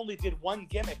he only did one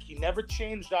gimmick. He never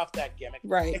changed off that gimmick.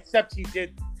 Right. Except he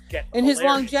did get and his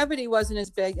longevity wasn't as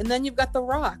big. And then you've got The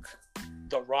Rock.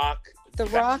 The Rock. The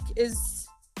Rock is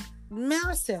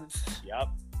massive. Yep.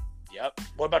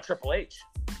 What about Triple H?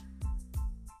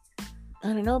 I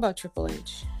don't know about Triple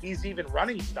H. He's even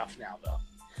running stuff now, though.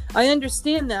 I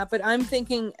understand that, but I'm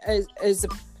thinking as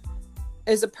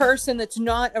a person that's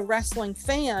not a wrestling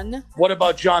fan. What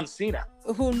about John Cena?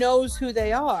 Who knows who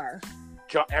they are?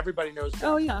 Everybody knows.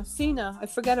 Oh yeah, Cena. I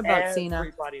forget about Cena.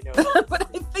 Everybody knows. But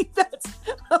I think that's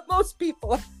most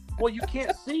people. Well, you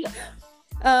can't see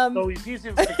him, so he's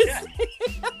easy to forget.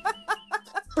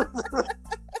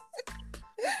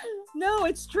 No,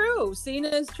 it's true. Cena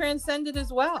is transcended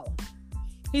as well.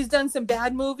 He's done some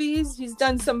bad movies. He's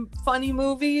done some funny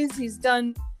movies. He's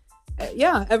done,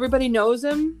 everybody knows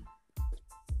him.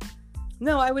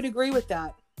 No, I would agree with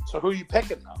that. So who are you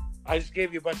picking, though? I just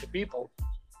gave you a bunch of people.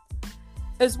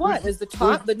 As what? As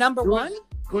the number one?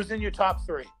 Who's in your top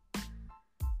three?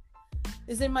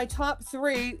 Is in my top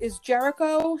three is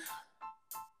Jericho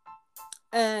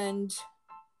and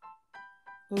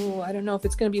I don't know if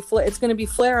it's going to be Flair. It's going to be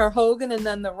Flair or Hogan and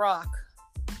then The Rock.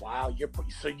 Wow,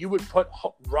 so you would put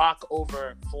Rock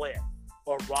over Flair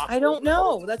or Rock? I don't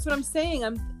know. Hogan. That's what I'm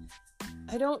saying.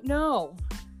 I don't know.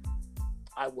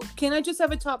 I would. Can I just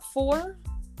have a top four?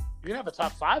 You can have a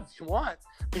top five if you want,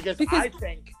 because I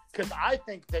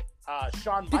think that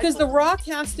Shawn Michaels. Because The Rock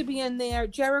has to be in there,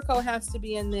 Jericho has to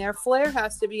be in there, Flair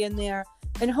has to be in there,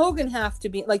 and Hogan have to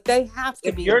be they have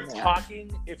to be.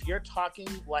 If you're talking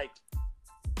like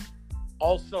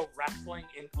also wrestling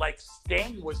in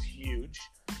Sting was huge.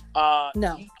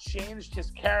 No, he changed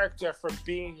his character from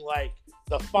being like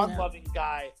the fun-loving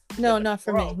guy. No, not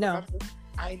for me. No. Remember?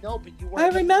 I know, but you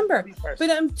weren't. I remember, but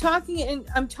I'm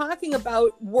talking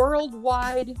about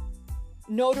worldwide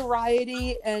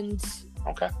notoriety and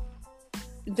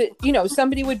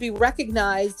somebody would be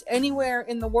recognized anywhere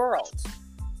in the world.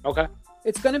 Okay,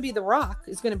 it's going to be The Rock.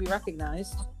 It's going to be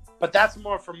recognized, but that's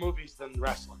more for movies than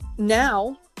wrestling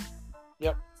now.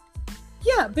 Yep.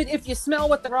 Yeah, but if you smell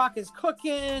what The Rock is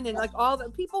cooking and all the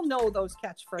people know those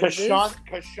catchphrases.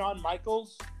 Because Shawn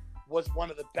Michaels was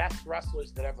one of the best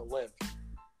wrestlers that ever lived.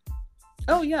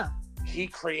 Oh yeah. He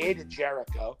created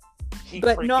Jericho.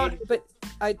 Does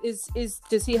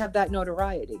he have that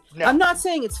notoriety? No. I'm not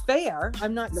saying it's fair.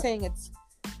 I'm not saying it's.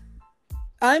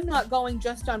 I'm not going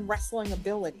just on wrestling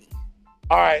ability.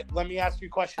 All right, let me ask you a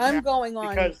question. I'm going on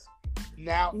because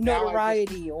now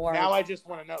notoriety now I just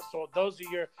want to know. So those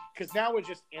are because now we're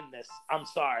just in this. I'm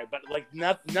sorry, but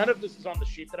none of this is on the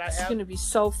sheet that I have. It's going to be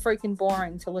so freaking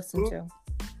boring to listen to.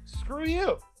 Screw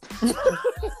you.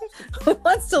 Who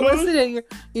wants to listen to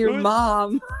your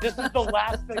mom? This is the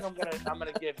last thing I'm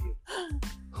gonna give you.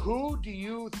 Who do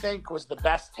you think was the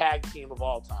best tag team of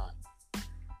all time?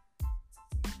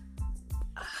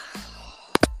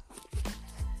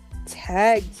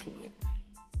 Tag team.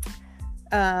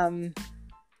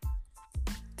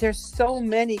 There's so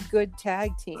many good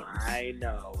tag teams. I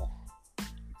know.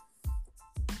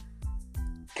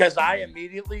 Because I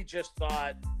immediately just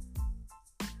thought,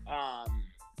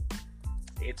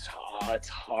 it's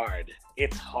hard.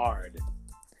 It's hard.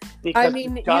 I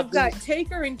mean, you've got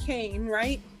Taker and Kane,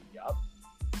 right? Yep.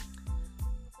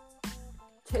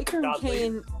 Taker and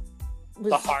Kane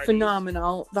was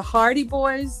phenomenal. The Hardy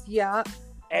Boys, yeah.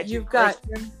 You've got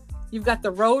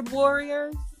the Road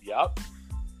Warriors. Yep.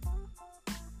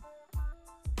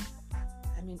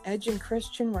 I mean, Edge and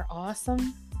Christian were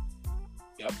awesome.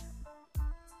 Yep.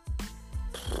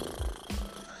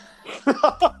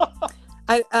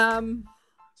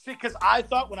 See, because I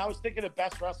thought when I was thinking of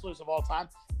best wrestlers of all time,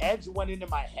 Edge went into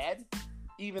my head,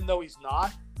 even though he's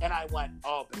not, and I went,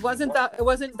 oh. It wasn't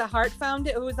the Hart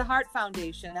Foundation. It was the Hart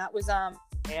Foundation. That was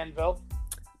Anvil.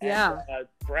 Yeah. And,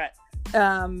 Brett.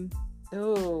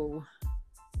 Oh.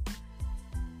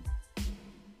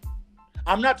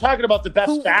 I'm not talking about the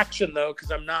best faction though,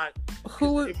 because I'm not.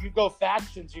 If you go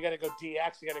factions, you got to go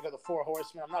DX. You got to go the Four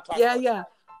Horsemen. I'm not talking. Yeah, about yeah.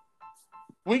 That.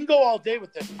 We can go all day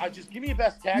with this. Just give me a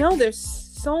best tag. No, there's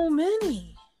so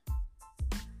many.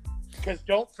 Because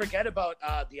don't forget about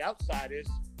the Outsiders,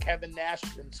 Kevin Nash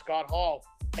and Scott Hall.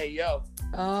 Hey yo.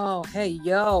 Oh, hey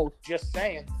yo. Just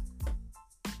saying.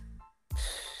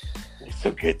 There's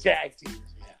some good tag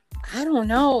teams, man. I don't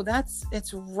know.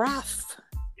 It's rough.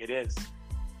 It is.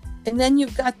 And then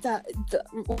you've got the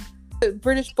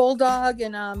British Bulldog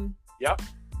and Yep.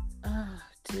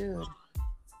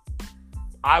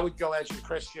 I would go Edge and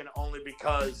Christian only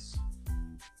because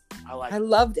I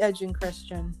loved Edge and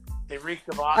Christian. They reeked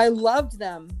of awesome. I loved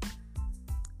them.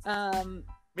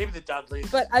 Maybe the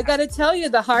Dudleys. But I got to tell you,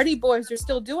 the Hardy Boys are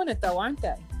still doing it, though, aren't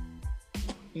they?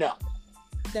 No.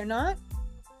 They're not?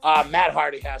 Matt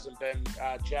Hardy hasn't been.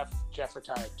 Jeff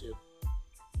retired, too.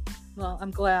 Well,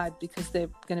 I'm glad because they're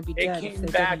going to be dead. They came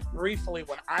back briefly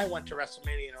when I went to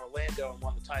WrestleMania in Orlando and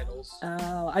won the titles.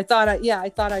 Oh, I thought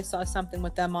I saw something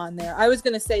with them on there. I was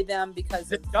going to say them because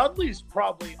the Dudleys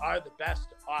probably are the best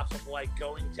off of like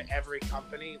going to every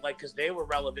company, like because they were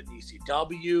relevant in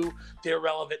ECW, they were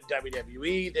relevant in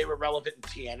WWE, they were relevant in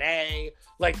TNA.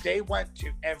 Like they went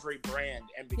to every brand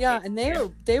and became and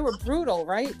they were brutal,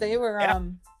 right? They were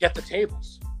get the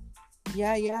tables.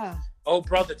 Yeah. Oh,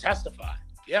 brother, testify.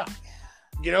 Yeah.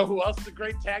 You know who else is a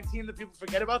great tag team that people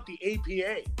forget about? The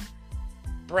APA.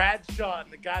 Bradshaw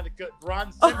and the guy that got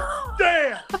Ron Simmons.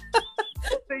 Damn!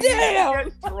 They Damn!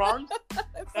 Get drunk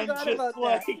and just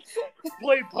like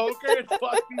play poker and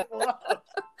fuck people up.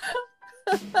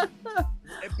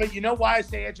 But you know why I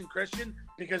say Edge and Christian?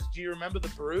 Because do you remember the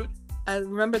Brood? I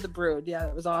remember the Brood. Yeah,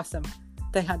 it was awesome.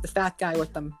 They had the fat guy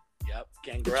with them. Yep,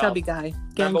 Gangrel. The chubby guy.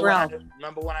 Gangrel.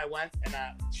 Remember when I went and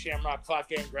Shamrock fought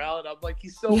Gangrel and I'm like,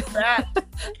 he's so fat.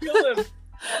 Kill him.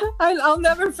 I'll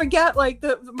never forget,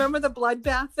 remember the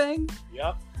bloodbath thing?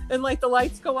 Yep. And the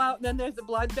lights go out and then there's a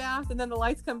bloodbath and then the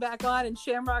lights come back on and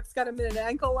Shamrock's got him in an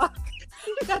ankle lock.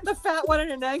 He got the fat one in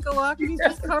an ankle lock and he's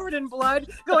just covered in blood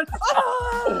going,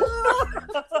 oh!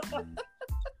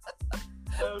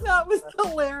 That was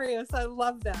hilarious. I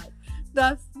love that.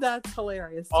 That's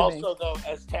hilarious to me. Also, though,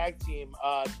 as tag team,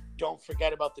 don't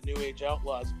forget about the New Age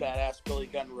Outlaws, Badass Billy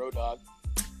Gunn, Road Dogg.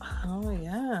 Oh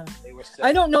yeah. They were sick.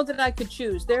 I don't know that I could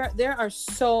choose. There are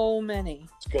so many.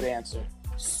 It's a good answer.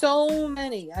 So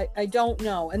many. I don't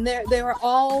know. And they were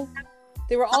all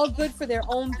good for their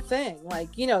own thing.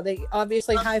 They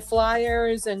obviously high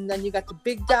flyers, and then you got the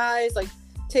big guys like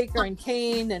Taker and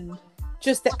Kane, and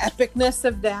just the epicness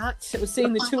of that.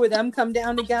 Seeing the two of them come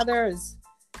down together is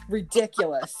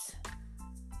ridiculous.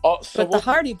 But the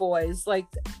Hardy Boys,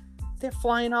 they're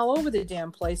flying all over the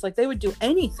damn place. They would do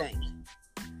anything.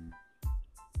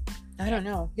 I don't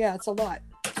know. Yeah, it's a lot.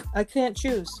 I can't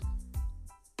choose.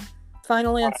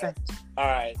 Final answer. All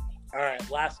right.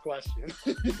 Last question.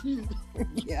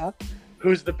 Yeah.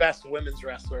 Who's the best women's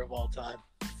wrestler of all time?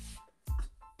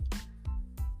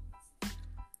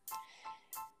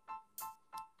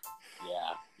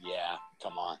 Yeah.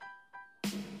 Come on.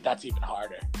 That's even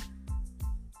harder.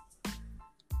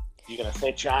 You gonna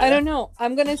say China? I don't know.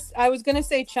 I was gonna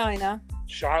say China.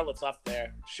 Charlotte's up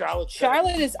there.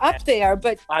 Charlotte is up there,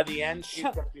 but by the end, she's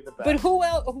gonna be the best. But who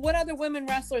else? What other women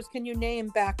wrestlers can you name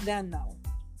back then, though?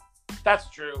 That's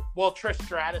true. Well, Trish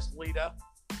Stratus, Lita,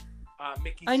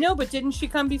 Mickey. I know, but didn't she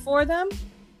come before them?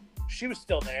 She was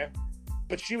still there,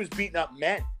 but she was beating up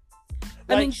men.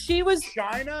 She was.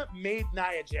 China made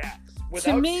Nia Jax.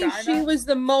 To me, she was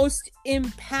the most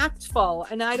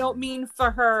impactful, and I don't mean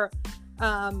for her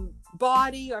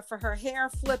body or for her hair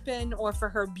flipping or for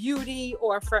her beauty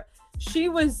or for she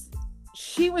was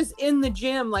in the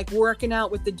gym working out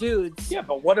with the dudes. Yeah,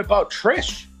 but what about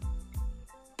Trish?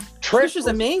 Trish is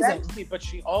amazing, sexy, but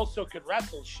she also could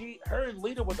wrestle. Her and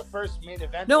Lita were the first main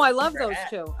event. No, I love those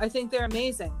two. I think they're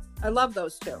amazing. I love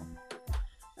those two.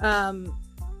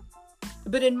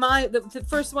 But in the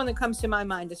first one that comes to my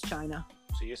mind is China.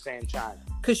 So you're saying China?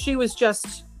 Because she was a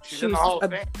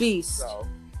beast. So.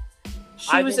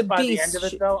 She was a beast. By the end of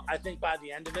it, though, I think by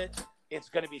the end of it, it's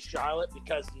going to be Charlotte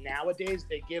because nowadays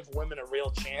they give women a real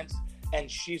chance, and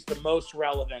she's the most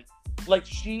relevant.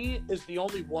 She is the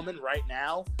only woman right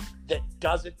now that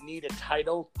doesn't need a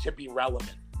title to be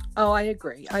relevant. Oh, I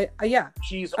agree. Yeah.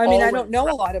 She's. I don't know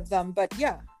a lot of them, but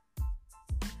yeah.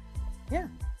 Yeah.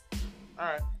 All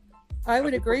right. I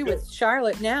would agree with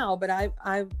Charlotte now, but I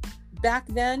back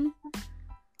then,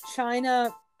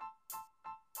 China.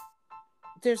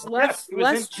 There's less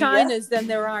Chinas than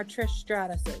there are Trish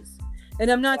Stratuses.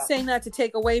 And I'm not saying that to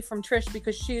take away from Trish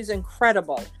because she's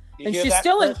incredible. And she's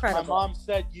still incredible. My mom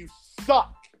said you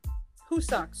suck. Who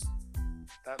sucks?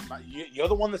 You're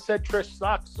the one that said Trish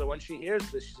sucks. So when she hears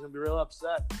this, she's going to be real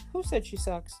upset. Who said she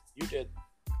sucks? You did.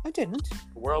 I didn't.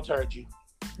 The world heard you.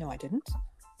 No, I didn't.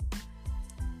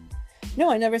 No,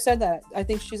 I never said that. I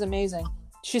think she's amazing.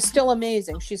 She's still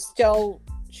amazing. She's still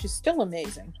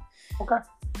amazing. Okay.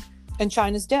 And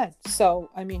China's dead. So,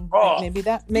 maybe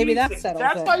that settles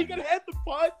That's it. how you're going to end the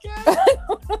podcast?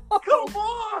 Come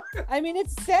on.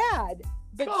 It's sad.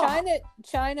 But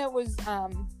China was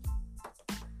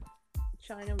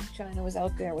China was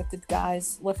out there with the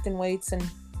guys lifting weights and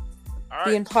All right.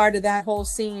 being part of that whole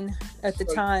scene at the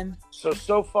time.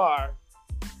 So far,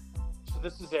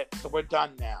 this is it. So we're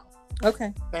done now.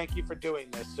 Okay. Thank you for doing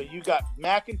this. So you got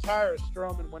McIntyre or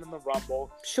Strowman winning the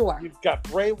Rumble. Sure. You've got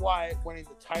Bray Wyatt winning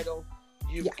the title.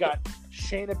 You've got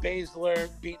Shayna Baszler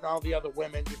beating all the other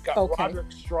women. You've got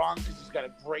Roderick Strong because he's got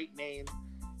a great name.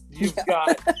 You've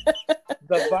got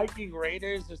the Viking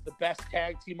Raiders as the best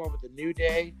tag team over the New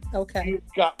Day. Okay.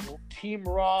 You've got Team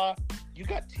Raw. You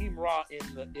got Team Raw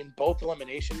in both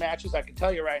elimination matches. I can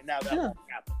tell you right now that won't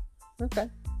happen. Okay.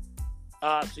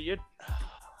 So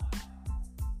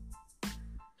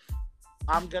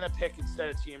I'm gonna pick, instead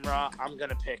of Team Raw, I'm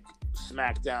gonna pick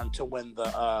SmackDown to win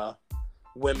the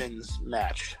women's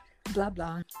match. Blah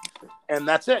blah. And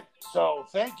that's it. So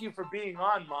thank you for being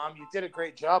on, Mom. You did a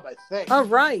great job, I think. All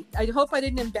right. I hope I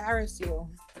didn't embarrass you.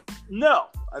 No,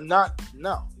 I'm not.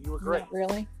 No, you were great. Not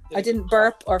really? I didn't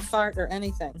burp or fart or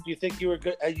anything. Do you think you were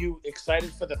good? Are you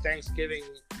excited for the Thanksgiving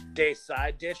Day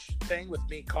side dish thing with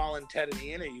me, Colin, Ted, and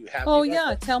Ian? Are you happy? Oh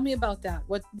yeah, tell me about that.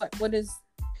 What is?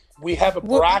 We have a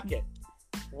bracket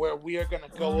where we are going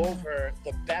to go over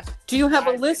the best. Do you have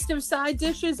a list of side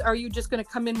dishes? Or are you just going to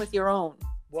come in with your own?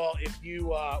 Well, if you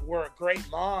were a great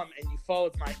mom and you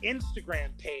followed my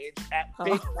Instagram page at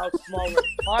Big Mouth Small Words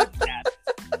Podcast,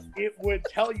 it would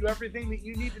tell you everything that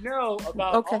you need to know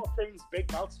about all things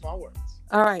Big Mouth Small Words.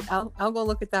 All right, I'll go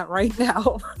look at that right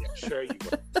now. Yeah, sure you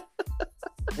would.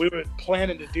 We were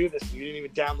planning to do this, and you didn't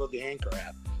even download the Anchor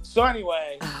app. So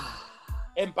anyway,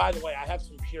 and by the way, I have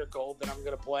some pure gold that I'm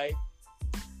going to play.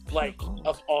 Like,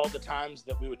 of all the times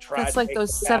that we would try. That's like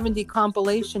those 70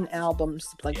 compilation albums,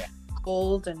 like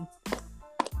gold and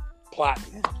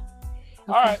platinum.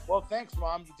 Yeah. All right. Well, thanks,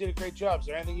 Mom. You did a great job. Is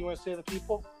there anything you want to say to the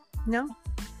people? No.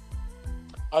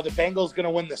 Are the Bengals going to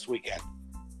win this weekend?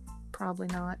 Probably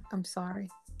not. I'm sorry.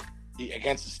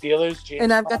 Against the Steelers?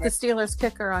 And I've got the Steelers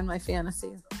kicker on my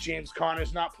fantasy. James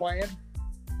Conner's not playing?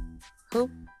 Who?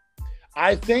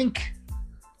 I think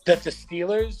that the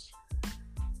Steelers,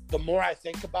 the more I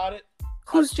think about it.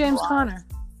 Who's James Conner?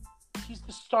 He's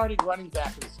the starting running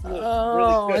back of the Steelers.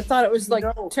 Oh, really, I thought it was like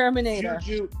Terminator.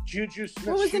 Juju Smith.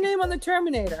 What was the name on the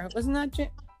Terminator? Wasn't that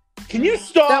Can you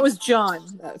stop? That was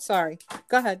John. Sorry.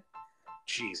 Go ahead.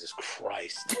 Jesus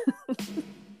Christ.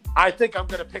 I think I'm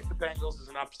going to pick the Bengals as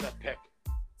an upset pick.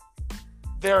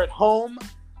 They're at home,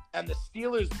 and the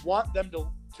Steelers want them to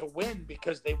win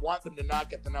because they want them to not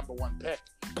get the number one pick.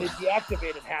 They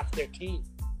deactivated half their team.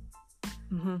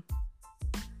 Mm-hmm.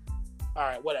 All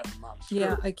right, whatever, Mom.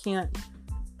 Yeah, I can't.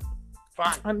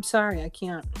 Fine. I'm sorry, I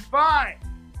can't. Fine.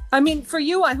 I mean, for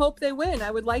you, I hope they win.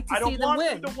 I would like to see them win. I don't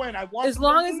want them to win. I want as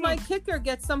long as my kicker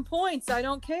gets some points, I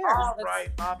don't care. All right,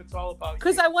 Mom. It's all about you.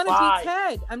 Because I want to beat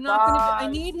Ted. I'm not going to. I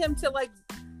need him to like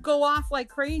go off like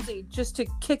crazy just to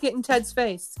kick it in Ted's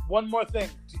face. One more thing.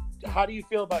 How do you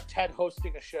feel about Ted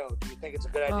hosting a show? Do you think it's a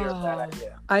good idea or a bad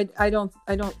idea? I don't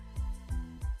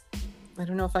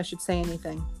know if I should say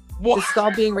anything. Why? It's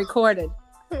all being recorded.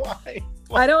 Why?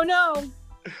 I don't know.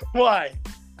 Why?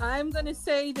 I'm going to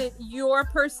say that your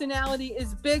personality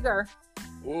is bigger.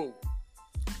 Ooh.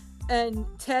 And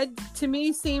Ted, to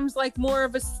me, seems like more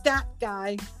of a stat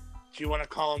guy. Do you want to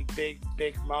call him big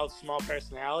mouth, small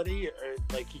personality? Or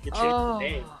like he could change the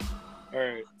name?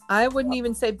 Or I wouldn't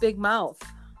even say big mouth.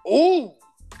 Ooh.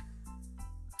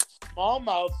 Small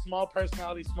mouth, small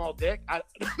personality, small dick.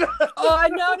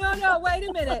 No. Wait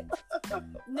a minute.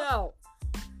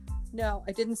 No,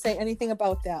 I didn't say anything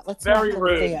about that. Let's Very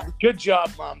rude. Good job,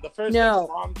 Mom. The first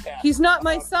wrong path. He's not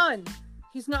my son.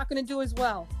 He's not going to do as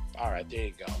well. All right, there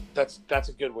you go. That's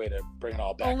a good way to bring it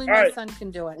all back. Only my son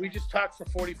can do it. We just talked for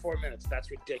 44 minutes.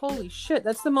 That's ridiculous. Holy shit.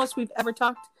 That's the most we've ever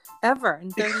talked ever in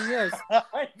 30 years.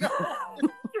 I know.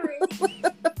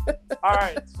 All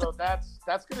right, so that's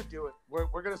going to do it.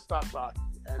 We're going to stop talking.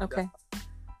 And, okay.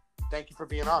 Thank you for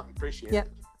being on. Appreciate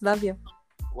it. Love you.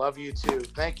 Love you too.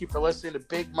 Thank you for listening to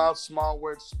Big Mouth Small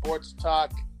Words Sports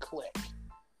Talk. Click.